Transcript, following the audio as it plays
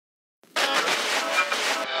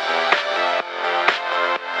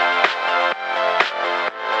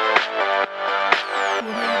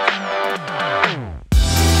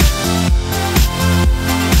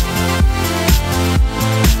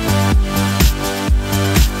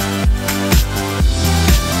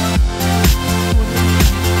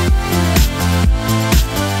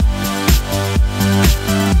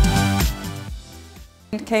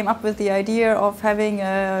and came up with the idea of having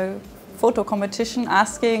a photo competition,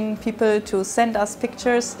 asking people to send us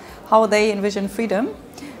pictures how they envision freedom.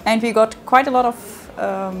 And we got quite a lot of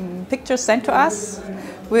pictures sent to us,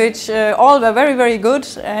 which all were very, very good,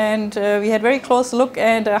 and we had very close look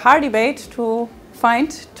and a hard debate to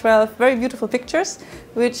find 12 very beautiful pictures,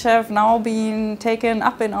 which have now been taken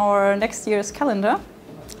up in our next year's calendar.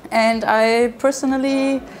 And I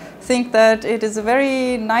personally think that it is a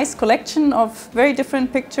very nice collection of very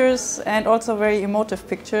different pictures and also very emotive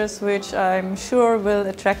pictures, which I'm sure will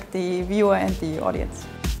attract the viewer and the audience.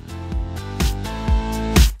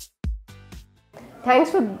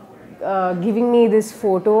 Thanks for giving me this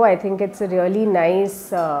photo. I think it's a really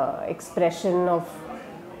nice expression of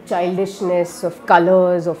childishness, of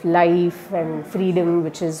colors, of life and freedom,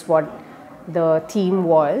 which is what the theme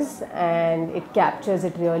was, and it captures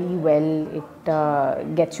it really well.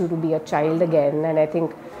 It gets you to be a child again, and I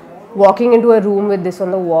think walking into a room with this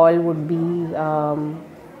on the wall would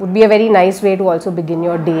be a very nice way to also begin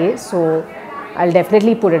your day. So I'll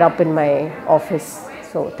definitely put it up in my office.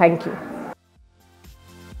 So thank you.